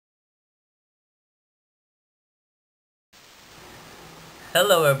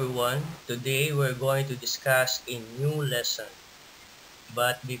Hello everyone. Today we're going to discuss a new lesson.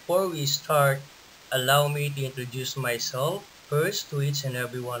 But before we start, allow me to introduce myself first to each and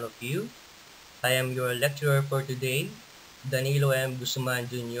every one of you. I am your lecturer for today, Danilo M.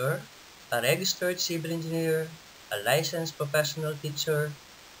 Guzman Jr., a registered civil engineer, a licensed professional teacher,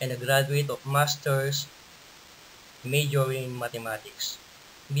 and a graduate of Master's majoring in mathematics.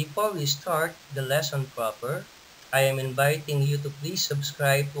 Before we start the lesson proper, I am inviting you to please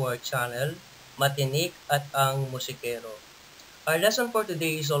subscribe to our channel, Matinik at ang Musikero. Our lesson for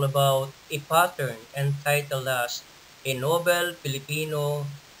today is all about a pattern entitled as A Novel Filipino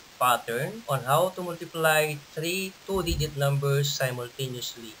Pattern on how to multiply three two-digit numbers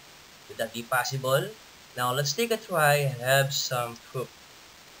simultaneously. Would that be possible? Now let's take a try and have some proof.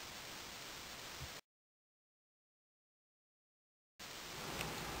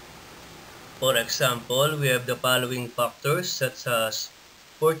 For example, we have the following factors such as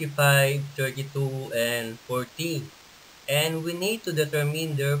 45, 32, and 14. And we need to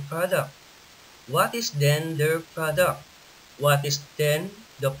determine their product. What is then their product? What is then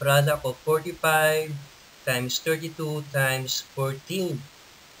the product of 45 times 32 times 14?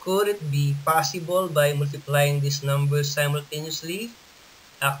 Could it be possible by multiplying these numbers simultaneously?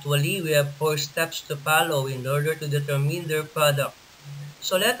 Actually, we have four steps to follow in order to determine their product.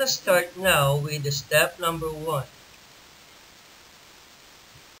 So let us start now with the step number 1.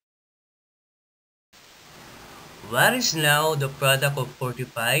 What is now the product of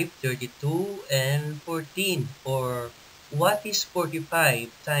 45, 32, and 14? Or what is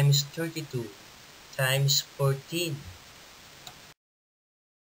 45 times 32 times 14?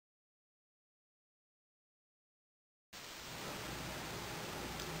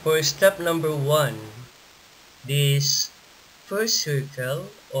 For step number 1, this first circle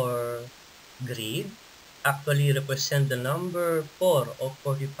or grid actually represent the number 4 of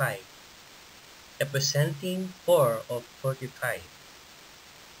 45, representing 4 of 45.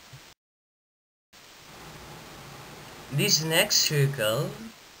 This next circle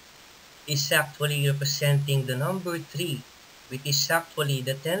is actually representing the number 3, which is actually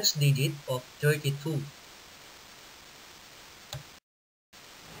the tens digit of 32.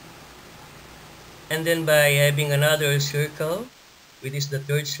 And then by having another circle, which is the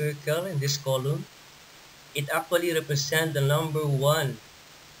third circle in this column, it actually represents the number 1,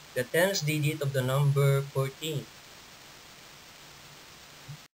 the tens digit of the number 14.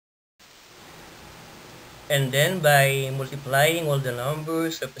 And then by multiplying all the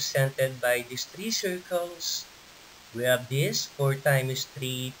numbers represented by these three circles, we have this 4 times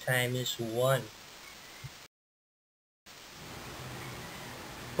 3 times 1.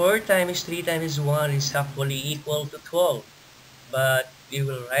 4 times 3 times 1 is actually equal to 12, but we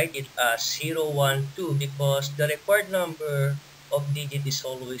will write it as 0, 1, 2 because the required number of digit is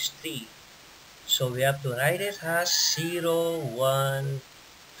always 3. So we have to write it as 0, 1,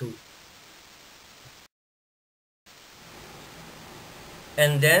 2.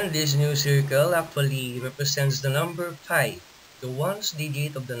 And then this new circle actually represents the number 5, the ones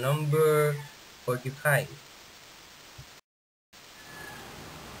digit of the number 45.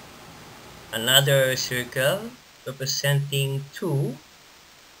 Another circle representing 2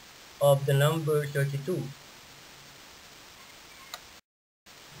 of the number 32.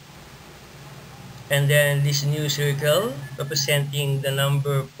 And then this new circle representing the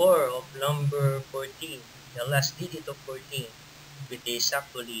number 4 of number 14, the last digit of 14, which is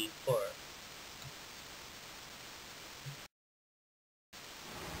actually 4.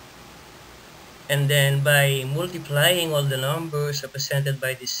 And then by multiplying all the numbers represented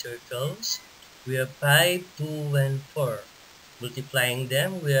by these circles, we have 5, 2, and 4. Multiplying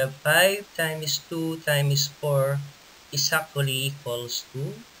them, we have 5 times 2 times 4 is actually equals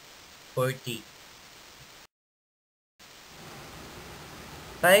to 40.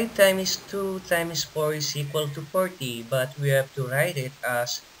 5 times 2 times 4 is equal to 40, but we have to write it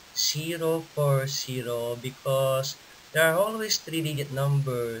as 040 because there are always 3-digit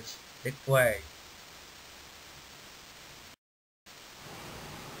numbers required.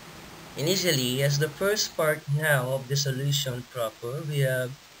 Initially, as the first part now of the solution proper, we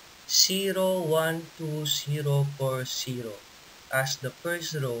have 01240 as the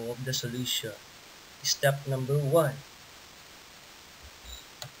first row of the solution. Step number 1.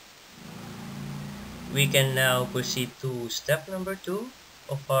 We can now proceed to step number 2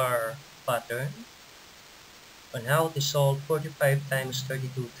 of our pattern on how to solve 45 times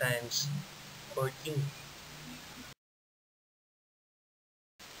 32 times 14.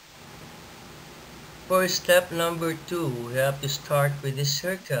 For step number 2, we have to start with this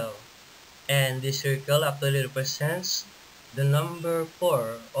circle. And this circle actually represents the number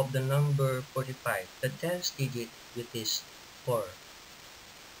 4 of the number 45, the 10th digit, which is 4.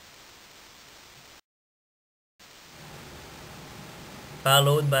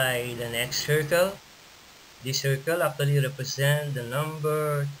 Followed by the next circle. This circle actually represents the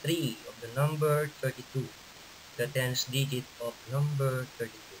number 3 of the number 32, the 10th digit of number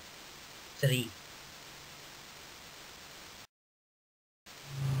 32, 3.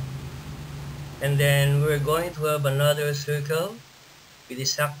 And then we're going to have another circle. It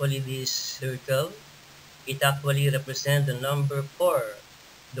is actually this circle. It actually represents the number 4,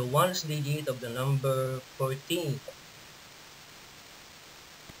 the 1st digit of the number 14.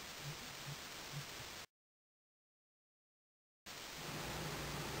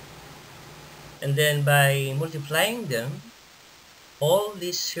 And then by multiplying them, all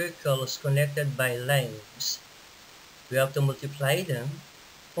these circles connected by lines, we have to multiply them.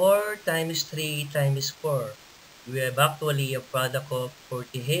 4 times 3 times 4. We have actually a product of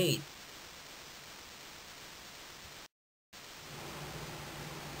 48.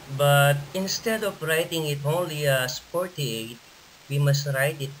 But instead of writing it only as 48, we must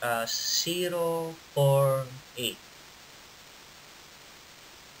write it as 048.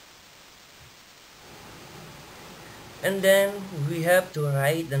 And then we have to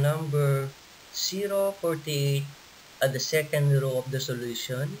write the number 048 at the second row of the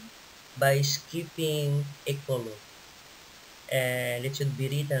solution by skipping a column. And it should be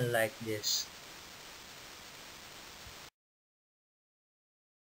written like this.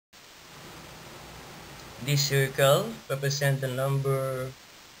 This circle represents the number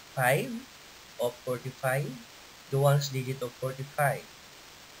 5 of 45, the 1st digit of 45,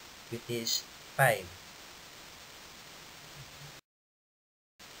 which is 5.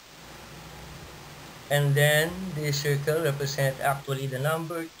 And then this circle represents actually the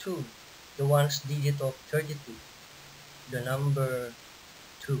number 2, the 1st digit of 32, the number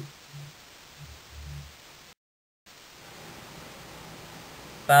 2.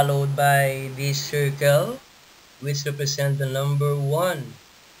 Followed by this circle, which represents the number 1,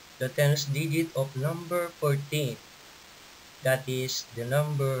 the 10th digit of number 14, that is the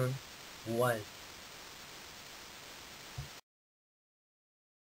number 1.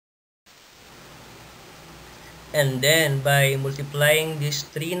 And then by multiplying these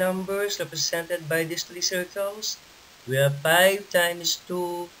three numbers represented by these three circles, we have 5 times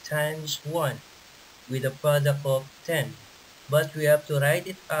 2 times 1 with a product of 10. But we have to write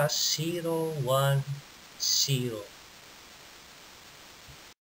it as 0, 1, 0.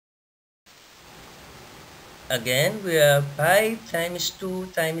 Again, we have 5 times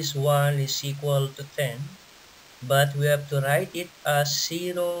 2 times 1 is equal to 10. But we have to write it as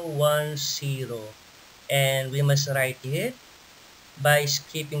 0, 1, 0. And we must write it by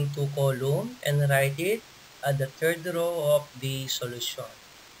skipping 2 columns and write it at the third row of the solution.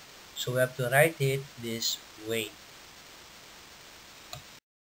 So we have to write it this way.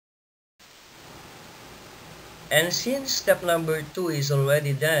 And since step number 2 is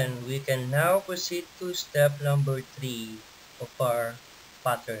already done, we can now proceed to step number 3 of our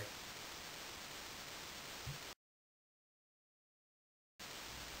pattern.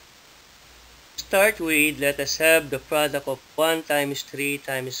 To start with, let us have the product of 1 times 3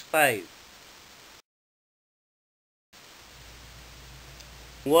 times 5.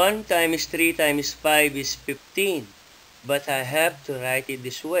 1 times 3 times 5 is 15, but I have to write it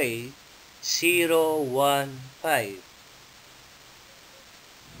this way, 0, 1, 5.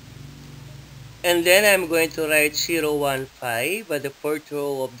 And then I'm going to write 0, 1, 5 at the fourth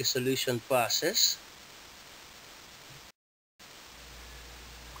row of the solution process,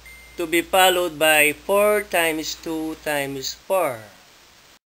 to be followed by 4 times 2 times 4.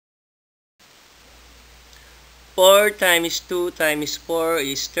 4 times 2 times 4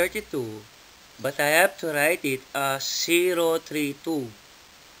 is 32, but I have to write it as 032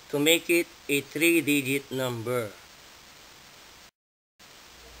 to make it a 3-digit number.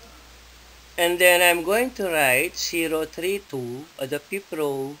 And then I'm going to write 032 at the fifth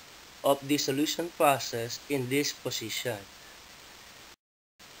row of the solution process in this position.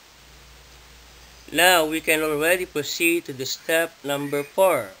 Now we can already proceed to the step number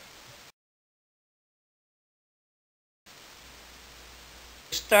 4.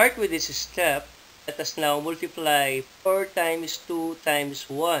 To start with this step, let us now multiply 4 times 2 times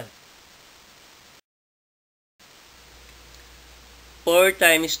 1. 4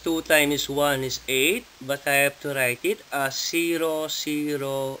 times 2 times 1 is 8, but I have to write it as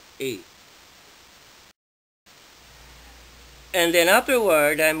 008. And then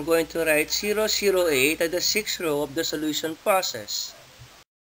afterward, I'm going to write 008 at the 6th row of the solution process.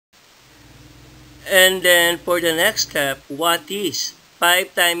 And then for the next step, what is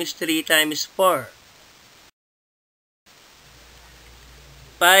 5 times 3 times 4?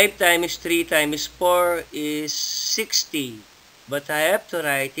 5 times 3 times 4 is 60. But I have to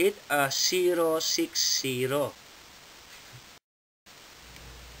write it as 060.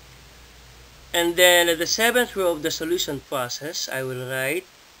 And then at the seventh row of the solution process, I will write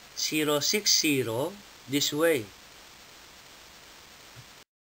 060 this way.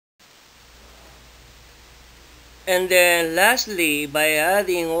 And then lastly, by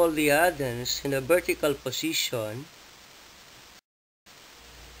adding all the addends in a vertical position,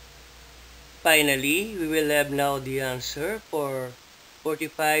 finally, we will have now the answer for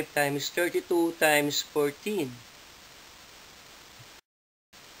 45 times 32 times 14.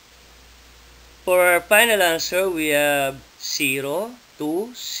 For our final answer, we have 0,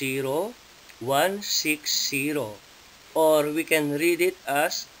 2, 0, 1, 6, 0. Or we can read it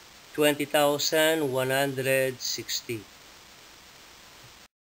as 20,160.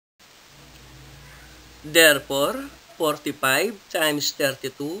 Therefore, 45 times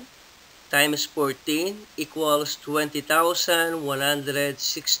 32 times 14 equals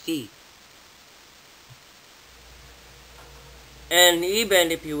 20,160. And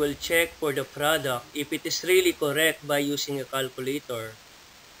even if you will check for the product, if it is really correct by using a calculator,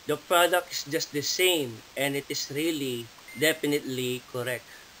 the product is just the same and it is really definitely correct.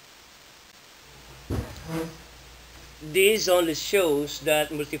 This only shows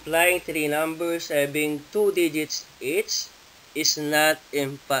that multiplying three numbers having 2 digits each is not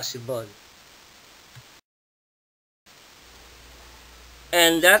impossible.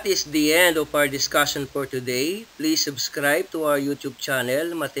 And that is the end of our discussion for today. Please subscribe to our YouTube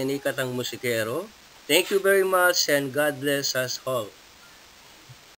channel, Matinik at ang Musikero. Thank you very much and God bless us all.